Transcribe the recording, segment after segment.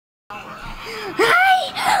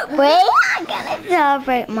We're not gonna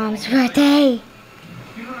celebrate Mom's birthday.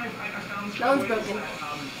 That one's broken.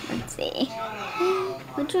 Let's see.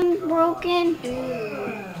 Which one's broken?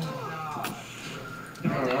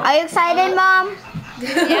 Are you excited, Mom?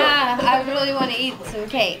 Yeah, I really want to eat some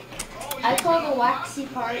cake. I call the waxy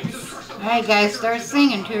parts. Alright guys, start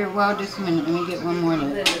singing to her. Well, just a minute. Let me get one more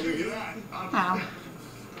look. Ow.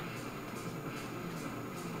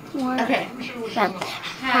 Okay.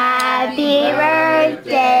 Happy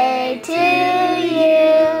birthday to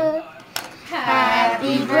you.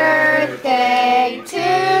 Happy birthday to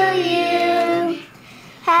you.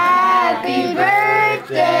 Happy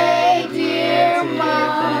birthday, dear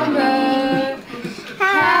Mama.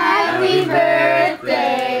 Happy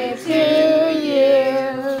birthday to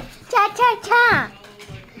you. Cha cha cha.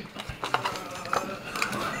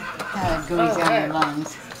 It goes down your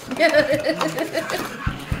lungs.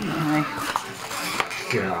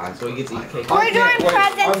 God. So he gets to eat cake. We're doing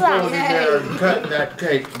presents I'm left. going in there and cutting that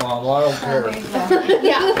cake, Mom. I don't care.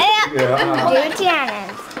 Yeah. Yeah, Do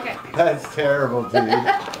Tiana's. that's terrible, dude.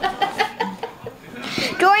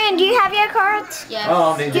 Dorian, do you have your cards? Yes. I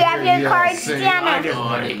don't need Do you to have hear your all cards, sing. Tiana? I just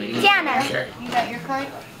want to eat. Tiana, You got your card?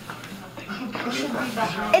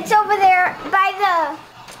 it's over there by the...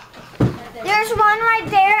 There's one right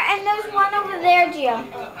there and there's one over there, Gio.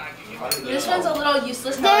 This one's a little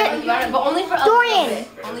useless now, I think about it, but only for a Dorian. little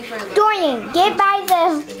bit. Only for a little Dorian, get by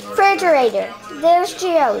the refrigerator. There's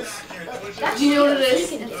Gio's. bit. Do you know what it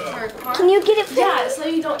is? It's for a car. Can you get it for Yeah, me? so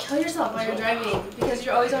you don't kill yourself while you're driving because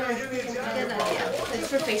you're always on your freaking phone. It's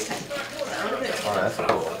for FaceTime. Oh, that's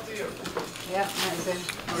cool. Yep, that's it.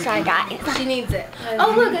 Sorry, guys. She needs it.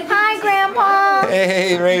 Oh look! Hi, Grandpa.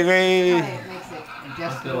 Hey, Ray Ray. It makes it I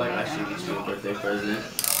adjustable. feel like I should get you a birthday present.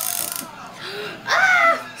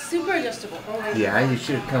 Ah! Super adjustable. Oh my Yeah, you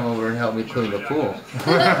should have come over and helped me clean the pool.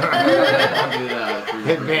 I'll do that.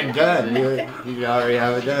 It's been done. You already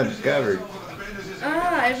have it done. It's covered.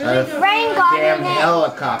 Ah, I really don't. Rain got Damn in it.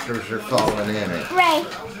 helicopters are falling in it. Ray,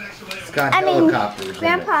 It's got I mean, helicopters in it.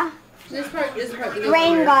 Grandpa, This part.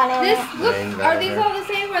 rain got in This it. look. Rain got Are in these there. all the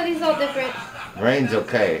same or are these all different? Rain's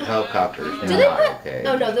okay. Helicopters Do they not put? okay.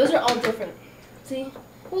 Oh no, those are all different. See?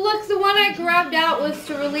 Well, look, the one I grabbed out was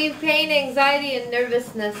to relieve pain, anxiety, and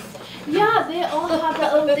nervousness. Yeah, they all have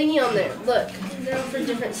that little thingy on there. Look, they're all for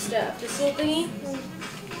different stuff. This little thingy.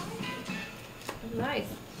 Nice.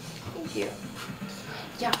 Thank you.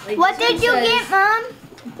 Yeah. Like What this did one you says get, Mom?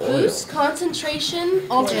 Boost concentration,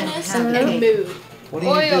 alertness, Yeah. and mood. What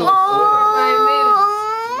Oil. Oh.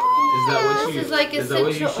 Is that what you? This is like is that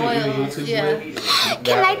what you essential shoot your oils, YouTube yeah. with?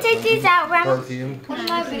 Can I take these out, Grandpa? Perfume. No,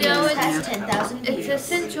 it's 10,000. It's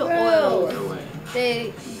essential oils. No way.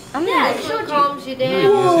 They Yeah, this one calms you You down.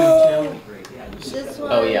 YouTube channel? This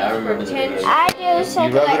one Oh, yeah, I is remember for that. tension. I do so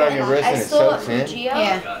You rub it on your wrist and it stole soaks from in? Gio.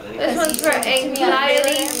 Yeah. This one's for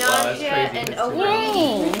anxiety, nausea, crazy. and That's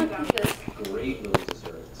overeating. Great little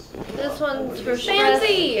desserts. This one's for stress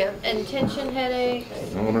Fancy. and tension headache.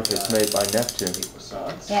 I wonder if it's made by Neptune.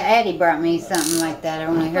 Yeah, Eddie brought me something like that.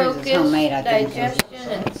 Only hers is Focus, homemade, I think. It's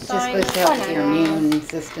digestion, and just supposed to sinus. help your immune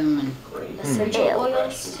system and Essential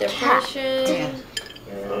oils, depression,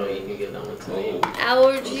 Oh, you can get that one too.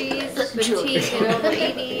 allergies, fatigue and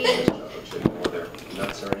overeating,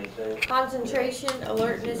 Nuts or anything? concentration,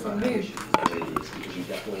 alertness, and mood.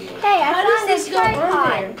 Hey, How I does found this this go on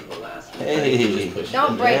tripod. there? Hey.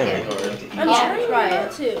 Don't break Yeah. it. I'm Yeah, trying try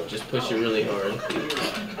not to. Just push it really hard.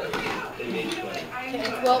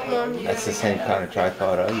 Okay, well, Mom. That's the same kind of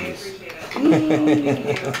tripod I use.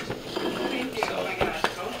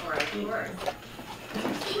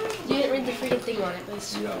 You didn't read the freaking thing on it,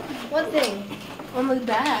 please. What thing? On the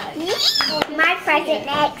bag. My present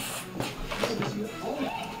next.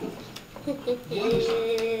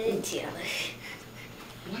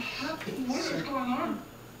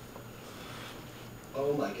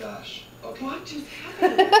 Oh my gosh. Okay. What just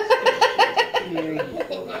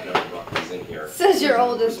in here. Says your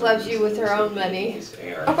oldest loves you with her own money.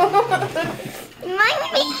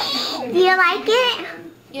 Mommy, do you like it?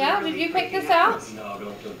 Yeah, did you pick this out? No,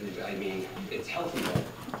 don't. I mean, it's healthy though.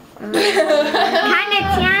 Kind of,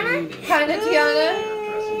 Tiana? Kinda,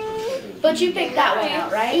 Tiana. But you picked that one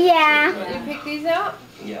out, right? Yeah. Did you pick these out?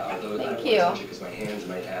 Yeah, although I Thank don't you. touch it because my hands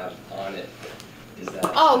might have on it. Is that?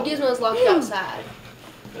 Oh, Gizmo's locked outside.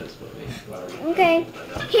 That's what we. Okay.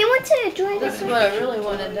 He went to join This us. is what I really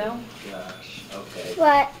wanted though. Gosh. Okay.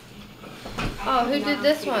 What? Oh, who did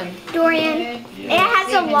this one? Dorian. It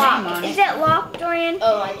has a lock. Is it locked, Dorian?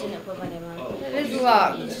 Oh, I didn't put my name on it. It is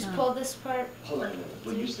locked. Just pull this part. Hold on a minute.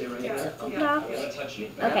 Will you stay right there? Locked. Don't touch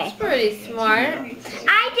me. Okay. It's pretty smart.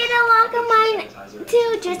 I did a lock of mine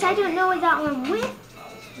too, just I don't know where that one went.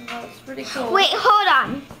 That's pretty cool. Wait, hold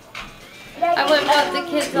on. I went and bought the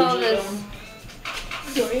kids all this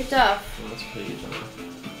stuff. That's pretty good.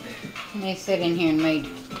 And they sat in here and made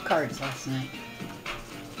cards last night.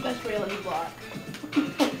 That's really black.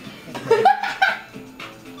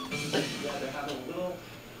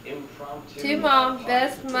 To Mom,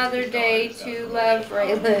 best Mother Day to love,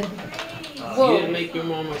 Raylan. You didn't make your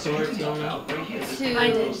mom a card, Tony? To I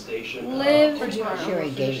did. live. Sure, I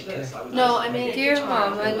gave it to her. No, I made it. Dear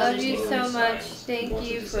Mom, I love you so much. Thank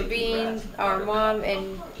you for being our mom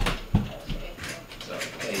and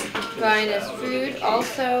buying us food.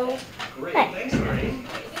 Also, Wait,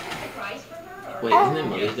 isn't it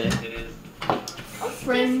Mother's Day?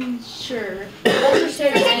 Furniture.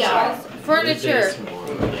 furniture.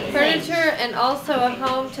 Furniture and also a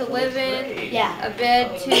home to live in. Yeah. A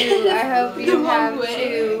bed too. I hope you have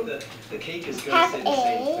to. The cake is Have going to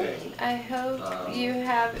say the same a thing. I hope you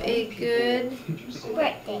have a good,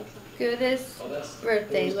 birthday. goodest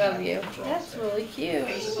birthday. Love you. That's really cute.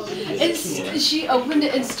 She opened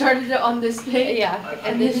it and started it on this page. Yeah,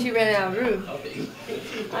 and then she ran out of room.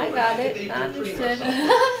 I got it. I understood.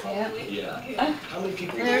 Yeah. How many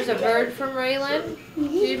people? There's a bird from Raylan.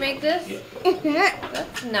 Did you make this?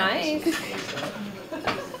 That's nice.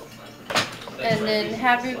 And then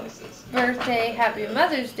happy birthday, happy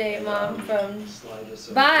Mother's Day, Mom, from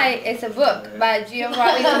it's a book by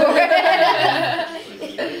Giovanni Ford.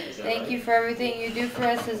 Thank you for everything you do for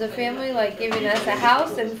us as a family, like giving us a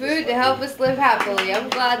house and food to help us live happily. I'm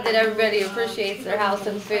glad that everybody appreciates their house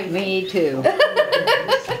and food. Me too.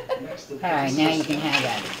 Alright, now you can have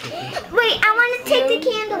that. Wait, I want to take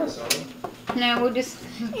the candles. No, we'll just...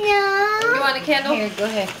 You No. want a candle? Here, go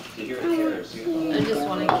ahead. I just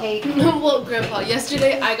want a cake. Well, Grandpa,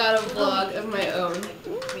 yesterday I got a vlog of my own.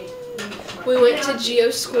 We went to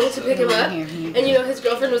Gio's school to pick him up, and you know his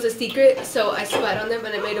girlfriend was a secret, so I spied on them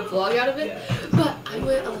and I made a vlog out of it. But I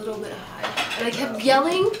went a little bit high, and I kept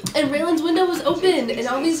yelling, and Raylan's window was open, and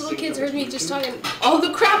all these little kids heard me just talking all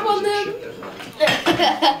the crap on them.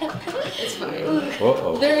 It's fine.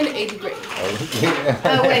 Uh-oh. They're in 8th grade.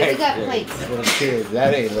 Oh, wait, we got plates. Little kids,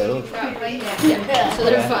 that ain't little. Yeah, so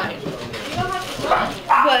they're fine.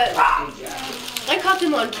 But I caught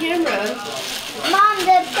them on camera. Mom,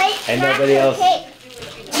 the plate. And nobody else. Cake.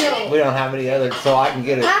 We don't have any other, so I can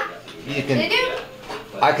get it. Huh? You can.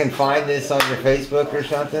 I can find this on your Facebook or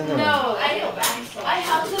something. Or? No, I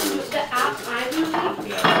have the app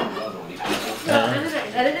I'm gonna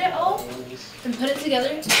edit it all and put it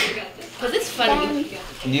together. Cause it's funny.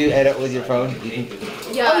 You edit with your phone. You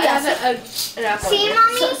can. Yeah, I have an app. See, on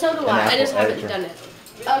Mommy? it. So do I. I just Apple haven't editor. done it.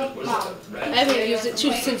 I haven't used it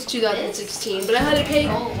since 2016, but I had to pay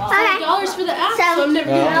 $5 for the app, so I'm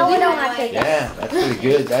never No. gonna No, we do don't it. want to take it. Yeah, that's pretty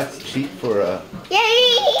good. That's cheap for a.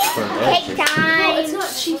 Yay! For an Cake editor. No, time. it's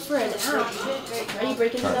not cheap for an app. Are you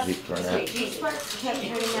breaking Not stuff? cheap for an app.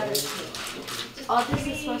 All this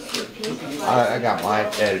is supposed to be pink. I got my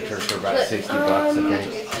editor for about $60 I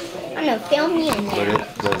think. I'm gonna film you in But there.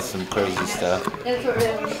 it does some crazy stuff.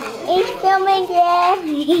 He's filming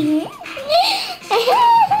Gabby.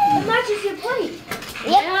 It matches your plate.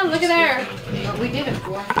 Yeah, look at there. What we did it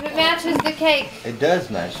for. It matches the cake. It does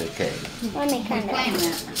match the cake. Let me kind Playing of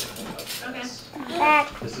that.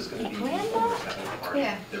 back. This is going to be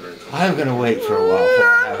Yeah. I'm gonna wait for a while before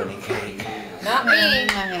I have any cake. Not me. I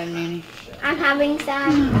don't have any. I'm having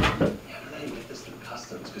some.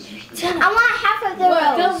 I I want half of the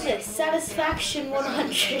rose. this. Satisfaction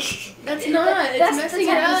 100. That's not. It's messing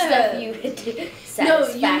it up. you hit No, you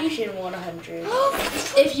satisfaction 100.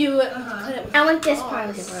 If you put it. I want this part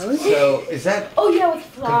of the rose. So is that Oh yeah, with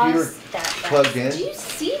computer floss. plugged in? Do you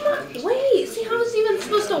see my? Wait. See how it's even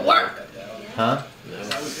supposed to work? Huh? was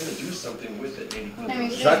going to do something with it.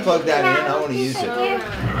 Maybe. Should I plug that in? I want to use it. I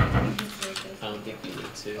don't think you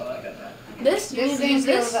need to. Oh, I got that. This? You This need to thing use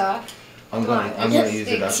goes this? off. I'm gonna use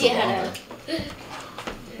it up Yeah.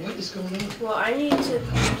 What is going on? Well, I need to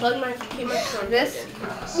plug my camera from This?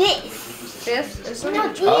 This? It's No,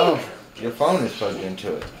 not. these. Oh, your phone is plugged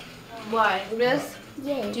into it. Why? This?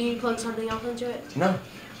 Yeah. Do you plug something else into it? No,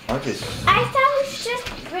 I just I thought it was just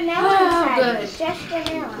vanilla Oh, inside. good. Just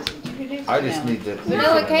vanilla. need to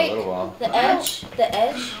Vanilla in cake? a little while. The edge? The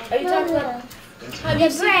edge? Are you talking about? Have The you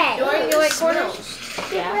seen? bread. You want like quarters?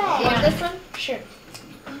 Yeah. You want this one? Sure.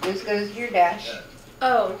 This goes to your dash.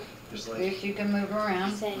 Oh. Just like This you can move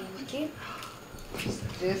around. Thank you.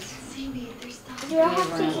 This, Do I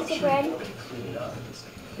have to eat the bread? clean it up. It's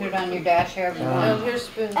like, put it on your dash however you Oh, want. here's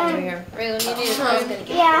spoons over here. Raylan, you need a Huh. spoon?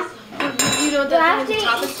 Yeah. You know Do I that have thing to at the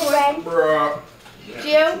top eat is the for? bread?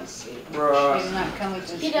 Gio, Does not come with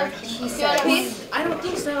this. He does. you want a piece? I don't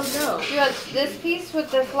think so, no. You want this piece with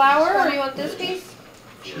the flour, or you want this piece?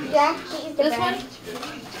 Yeah, keep the This bread. one?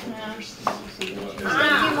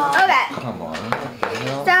 Okay. Come on. What the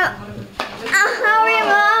hell? So, hurry,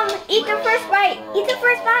 Mom. Eat the first bite. Eat the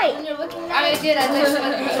first bite. When you're looking at I did. I just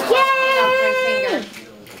put it Yay! off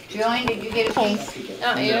Join, did you get a piece? my finger.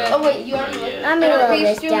 Not yet. Oh wait, you already looked. Let me roll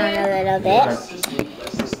this down a little bit.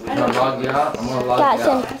 I'm gonna log you out. I'm gonna log Got you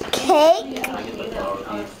some out. cake.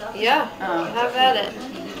 Yeah. Have at it.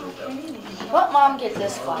 Let Mom get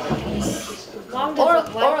this flower piece. Mom Or-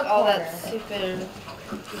 doesn't or like a all that corner. super.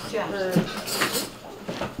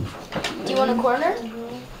 Do you want a corner?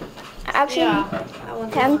 Actually, Yeah. I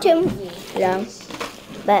want come to long.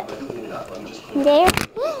 But there.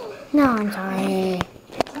 No, I'm sorry.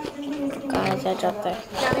 Guys, I dropped there.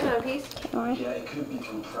 Can you have a piece? Alright, Yeah, it could be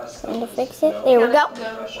compressed. going to fix it. There we go.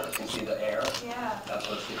 Pressure. You see the air? Yeah. That's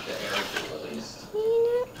what keeps the air released.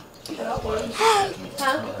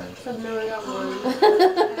 Huh? I've never got one.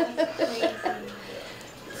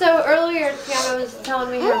 So earlier, Tiana was telling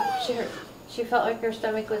me she felt like her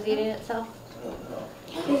stomach was eating itself.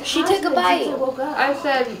 She took a bite. I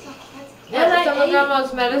said, "Yeah, some of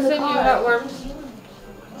Grandma's medicine. You got worms."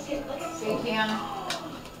 See, Tiana?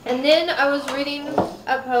 And then I was reading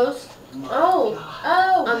a post Oh,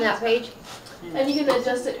 on that page, and you can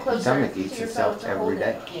adjust it closer Stomach to eats your itself phone to hold every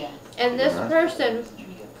it. day. and this Uh-huh. person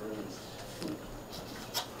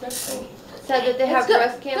said that they have It's good.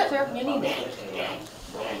 breast cancer, You need it.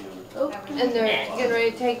 Oh, and they're getting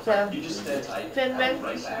ready to take the Finman.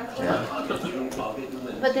 Yeah.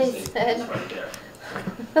 But they said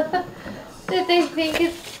that they think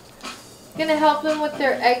it's gonna help them with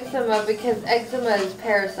their eczema because eczema is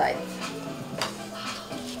parasites.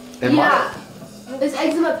 It yeah. Is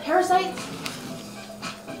eczema parasites?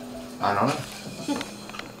 might. I don't know.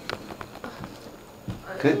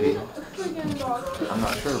 Could be. I'm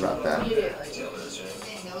not sure about that.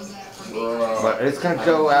 But it's gonna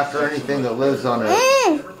go after anything that lives on a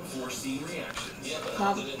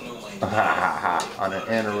on an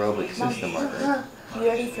anaerobic system, I think. You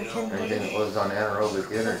ready for 10:30? Anything that lives on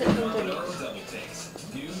anaerobic energy,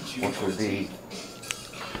 which would be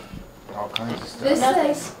all kinds of stuff. This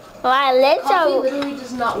says Well, let's coffee go. literally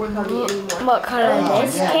does not work on me anymore. What color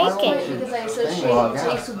is this cake is? Because I associate log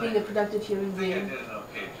out. taste with being a productive human being.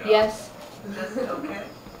 Yes.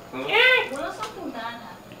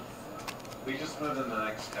 We just put in the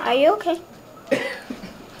next. Are you okay?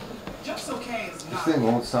 Just okay is This not, thing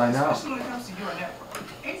won't sign out. especially when it comes to your network.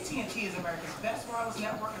 AT&T is America's best wireless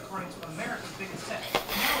network according to America's biggest tech. Now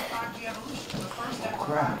with 5G evolution, the first network.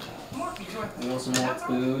 Crap. More enjoy. You want some more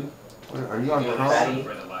food? What, are you on You want Chrome? fatty?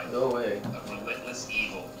 Go away. Yeah,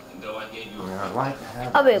 I'd like to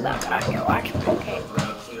have. I'll be back on your watch. Okay.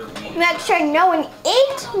 Make sure no one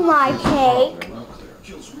ate my cake.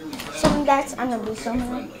 So that's gonna be so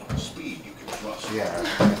many. Yeah.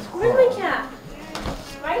 Where's my cat?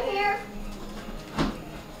 Right here.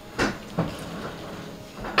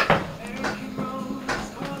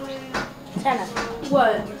 Tana,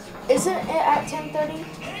 What? isn't it at 10:30?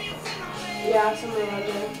 Yeah, something like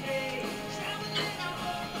that.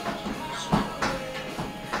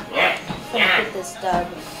 Let me get this done.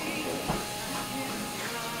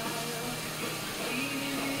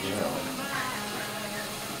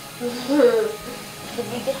 Did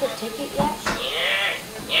we get the ticket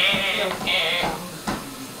yet?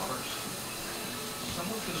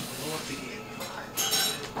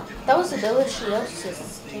 That was a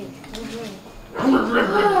delicious cake. You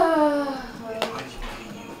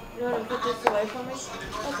want to put this away for me?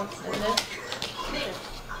 Okay. And this?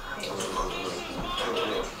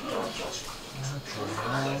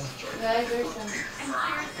 Guys, there's some.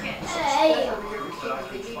 Hey.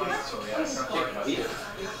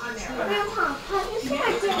 Grandpa, have you seen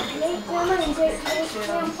my great grandma and great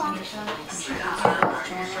grandpa?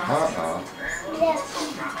 Uh-oh. Yes.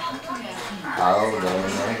 Oh, there.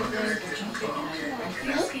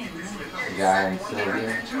 Guy in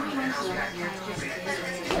Sylvia.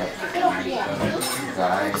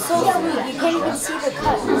 Guy. So sweet, you can't even see the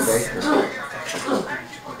cuts. Baker.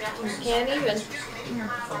 You can't even.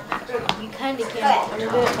 You kind of can't. I'm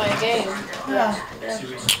good at my game.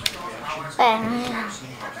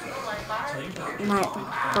 Might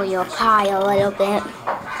pull your pie a little bit.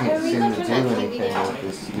 Can't seem to do anything with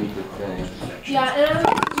this stupid thing. Yeah, and I'm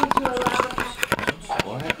going to allow.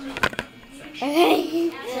 What?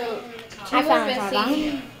 Okay. So, two I were found our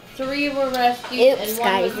missing, 3 were rescued, Oops, and 1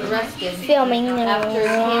 guys. was arrested. Filming the After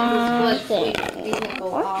wrong Kansas blood thing. sweep didn't go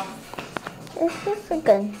off. This is a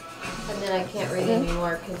good. And then I can't read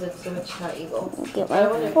anymore because it's so much hot eagle. Get I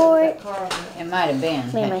wonder my if it was fork. that car on it. It might have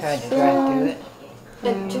been. Wait, I my tried to drive through it.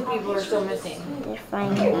 And 2 people are still missing. Just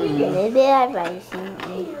find a little bit of icing.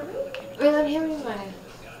 Wait, let me hand me my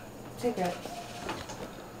cigarette.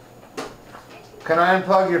 Can I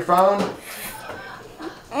unplug your phone?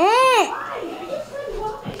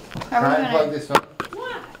 Can I unplug this phone?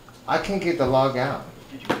 I can't get the log out.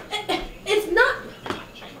 It's not.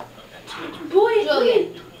 Boy,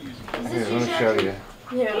 Julian. Here, let me show you.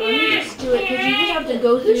 Here, let me just do it because you just have to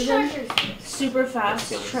go through them super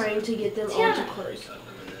fast trying to get them all to close.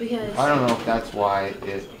 Because I don't know if that's why it.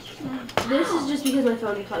 this is just because my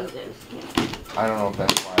phone plugs in. I don't know if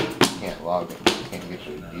that's why you can't log it. You can't get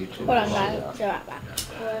your YouTube. Hold on, logged guys. out. Be right back.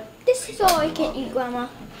 This is all I can eat, Grandma.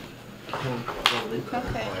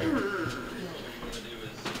 Okay.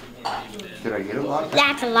 Did I get it logged out?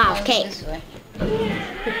 That's a lot of cake. This way. Come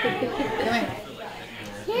here.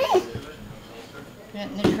 Put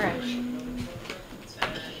it in the trash.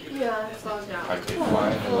 Yeah, it's logged out. I did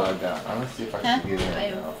find it logged out. I'm gonna see if I can get in. I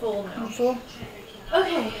am full now. Full.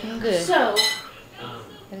 Okay, I'm good. so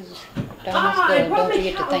Don't I brought don't my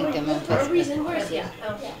forget to cat thank over them here on for a Facebook. reason. Where's he at?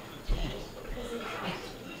 Oh.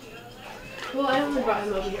 Well, I only brought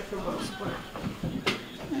him over here for moral support.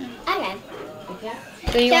 Okay.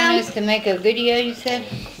 So you want us to make a video, you said?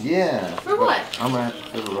 Yeah. For what? I'm gonna have to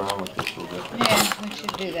fiddle around with this a little bit. Yeah, we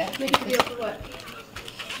should do that. Make a video for what?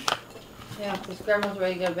 Yeah, because Grandma's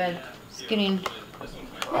ready to go to bed. It's getting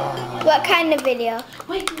What kind of video?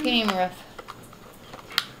 rough.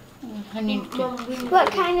 I need to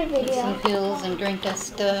What kind of get some video? pills and drink that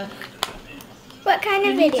stuff. What kind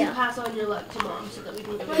You of need to video? pass on your luck to Mom so that we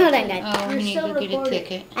can go. Hold on, guys. Oh, we need to get a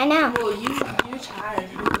ticket. I know. Well, you're tired.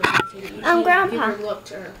 You Grandpa. Give her look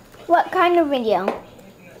to her. What kind of video?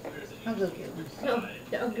 I'll go get one. No,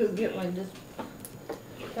 I'll go get one. Just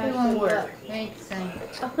It won't work. It ain't the same.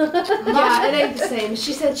 Yeah, it ain't the same.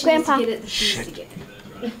 She said she Grandpa. needs to get it. She needs to get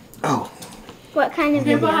it. Oh, What kind of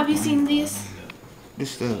Grandpa, video? have you seen these?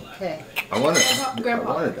 this Okay. I wanted.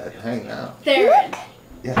 Grandpa. I wanted that to hang out. Theron.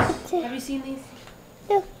 Yes. Have you seen these?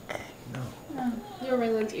 Look. They're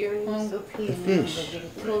Raylan's earrings. I'll go pee The and then fish. go get a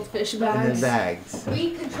ticket. Goldfish And the bags. bags.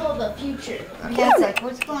 We control the future. Cat's like,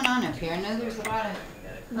 what's going on up here? I know there's a lot of...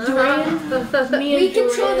 Dorian, me We and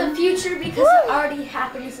control Dorian. the future because it already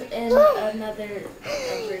happens in another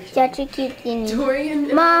version. Such a cute thing. Dorian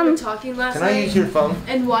and I Mom. were talking last Can I night use your phone?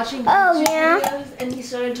 and watching Oh, YouTube yeah. videos, and he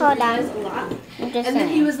started to Hold on. realize a lot. I'm just And then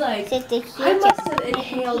he saying. was like, Sit the I must have cute.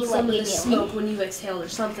 inhaled see some what of you the do. smoke when you exhaled or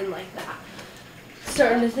something like that.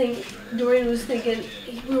 Starting to think, Dorian was thinking,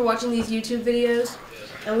 we were watching these YouTube videos,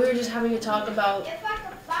 and we were just having a talk about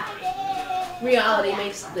reality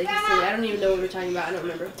makes things silly. I don't even know what we were talking about, I don't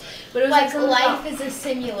remember. But it was like Like something life about is a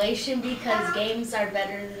simulation because games are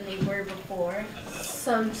better than they were before.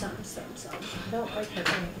 some. I don't like that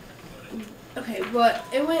thing. Okay, but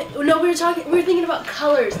it went, no, we were thinking about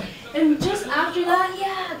colors. And just after that,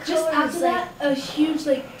 Yeah, just colors, after that, a huge,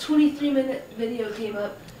 like, 23-minute video came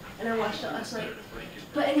up, and I watched it last night.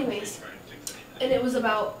 But anyways, and it was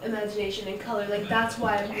about imagination and color. Like, that's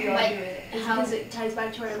why we all Like, do it. It's how- because it ties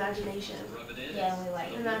back to our imagination. Yeah, we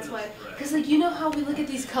like. And that's why, because, like, you know how we look at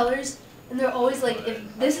these colors, and they're always like, if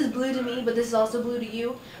this is blue to me, but this is also blue to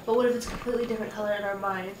you, but what if it's a completely different color in our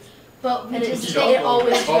mind? But we And just it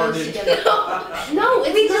always goes together. No,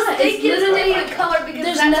 it's we not. just think it's literally- a color because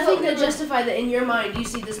There's that's nothing what to we were- justify that in your mind you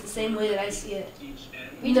see this the same way that I see it.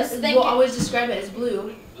 We just think we'll it- always describe it as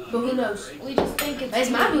blue, but who knows? We just think it's It's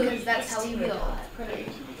my blue blue. because that's how we It's feel.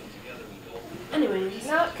 Anyways,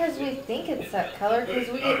 Not because we think it's that color, because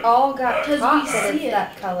we all got 'Cause taught we that see it's it.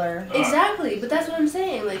 that color. exactly. But that's what I'm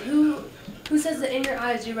saying. Like, who says that in your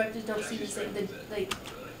eyes your rectors don't see the same, like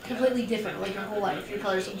completely different? Like your whole life, your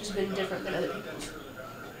colors have just been different than other people's.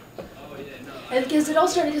 And because it all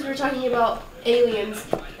started because we were talking about aliens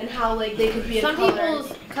and how like they could be a Some color.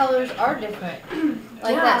 people's colors are different.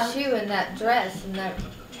 Like Yeah. that shoe and that dress and that.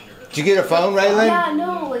 Did you get a phone, Raylan? Yeah,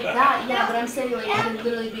 no, like that. Yeah, but I'm saying like it could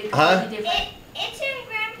literally be a Huh? completely different.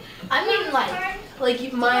 I mean,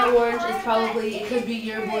 Like my orange is probably it could be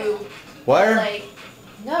your blue. Where? Like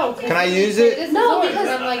No. 'cause Can I you use say it? this is No, orange, because-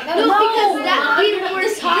 and I'm like, no, no. because that Mom, we you're were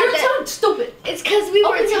not- taught you're that. so stupid. It's because we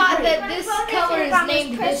were Okay, taught great. that this color is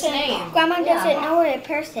named this name. Grandma Yeah. doesn't know what a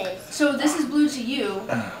purse is. So this is blue to you.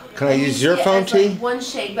 Can I and you use see your it phone, as, like, T? one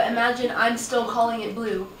shade, but imagine I'm still calling it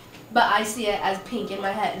blue, but I see it as pink in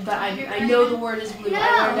my head. But I know the word is blue.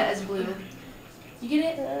 I learned it as blue. You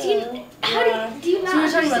get it? Do you, how do you not So we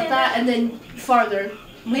were talking about understand that, and then farther.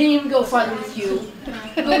 We didn't even go farther with you,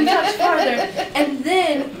 but we talked farther. And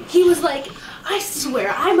then he was like, I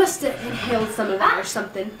swear, I must have inhaled some of it or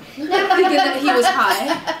something. Thinking that he was high.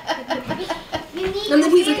 And then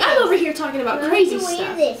he's like, I'm over here talking about crazy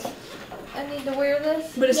stuff. I need to wear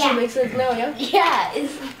this? But it still makes sense now, yeah? Yeah,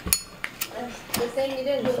 it's the thing you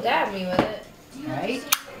didn't stab me with it. Right?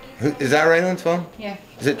 Is that Raylan's phone? Yeah.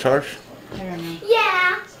 Is it charged? I don't know.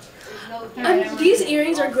 Yeah. These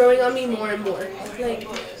earrings are growing on me more and more. Like,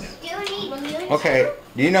 Okay.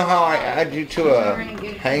 Do you know how I add you to a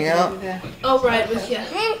hangout? oh, right, with you.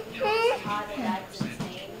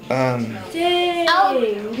 Um. Dang. I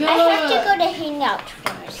have to go to Hangout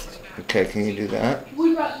first. Okay, can you do that?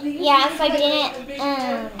 Yeah, if I didn't,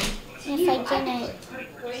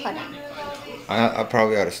 hold on. I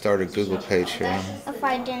probably ought to start a Google page here. If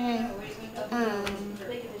I didn't,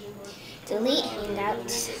 delete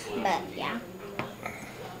Hangouts, but yeah.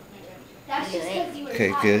 Do it.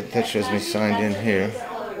 Okay, good. That shows me signed in here.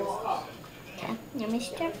 Okay, let me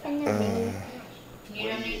start from the beginning. You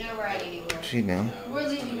don't need no ride anywhere. Gee, now. We're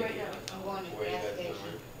leaving right now. I'm going to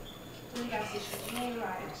the gas station.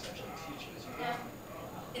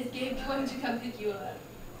 Is Gabe going to come pick you up?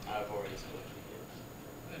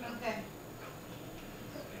 Okay.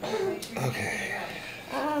 Okay.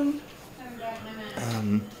 I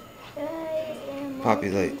am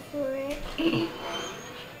Populate. looking for it.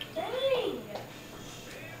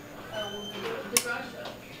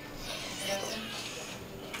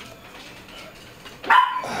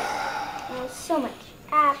 Oh, so much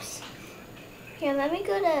apps. Here, let me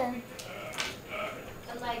go to.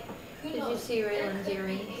 Did you see Raylan's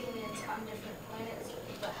earrings?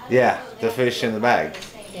 Yeah, the fish in the bag.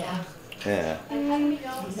 Yeah. Yeah,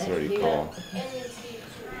 that's pretty cool.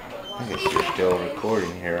 I guess you're still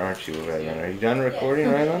recording here, aren't you, Raylan? Are you done recording,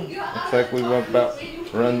 Raylan? Looks like we were about to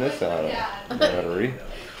run this out of battery.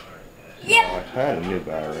 Yep. Oh, I've had a new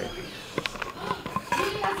battery.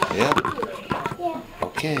 Yep. Yeah.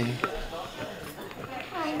 Okay.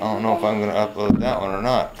 I don't know if I'm going to upload that one or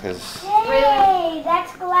not, because Raylan,